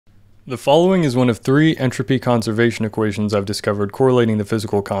The following is one of 3 entropy conservation equations I've discovered correlating the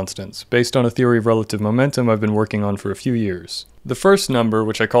physical constants, based on a theory of relative momentum I've been working on for a few years. The first number,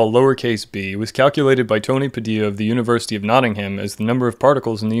 which I call lowercase b, was calculated by Tony Padilla of the University of Nottingham as the number of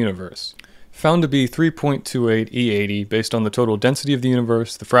particles in the universe. Found to be 3.28 E80 based on the total density of the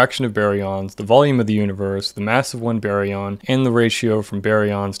universe, the fraction of baryons, the volume of the universe, the mass of one baryon, and the ratio from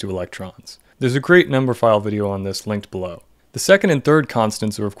baryons to electrons. There's a great number file video on this linked below. The second and third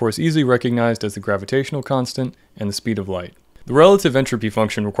constants are of course easily recognized as the gravitational constant and the speed of light. The relative entropy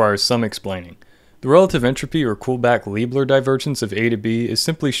function requires some explaining. The relative entropy or Kullback-Leibler divergence of A to B is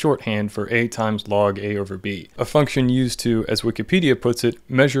simply shorthand for A times log A over B, a function used to, as Wikipedia puts it,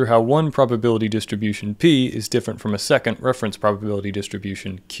 measure how one probability distribution P is different from a second reference probability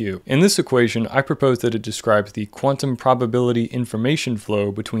distribution Q. In this equation, I propose that it describes the quantum probability information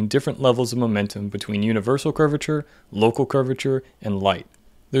flow between different levels of momentum between universal curvature, local curvature, and light.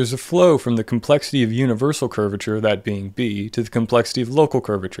 There's a flow from the complexity of universal curvature, that being B, to the complexity of local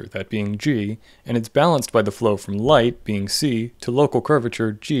curvature, that being G, and it's balanced by the flow from light, being C, to local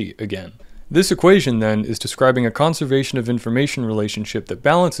curvature, G, again. This equation, then, is describing a conservation of information relationship that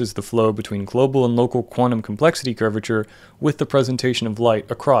balances the flow between global and local quantum complexity curvature with the presentation of light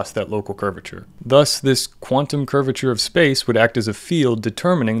across that local curvature. Thus, this quantum curvature of space would act as a field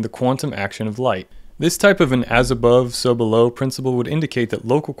determining the quantum action of light. This type of an as above, so below principle would indicate that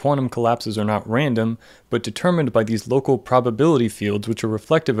local quantum collapses are not random, but determined by these local probability fields which are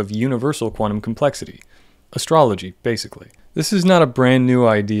reflective of universal quantum complexity. Astrology, basically. This is not a brand new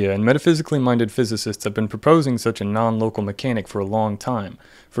idea, and metaphysically minded physicists have been proposing such a non-local mechanic for a long time.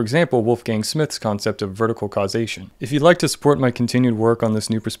 For example, Wolfgang Smith's concept of vertical causation. If you'd like to support my continued work on this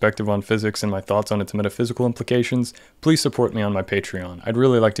new perspective on physics and my thoughts on its metaphysical implications, please support me on my Patreon. I'd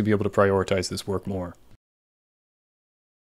really like to be able to prioritize this work more.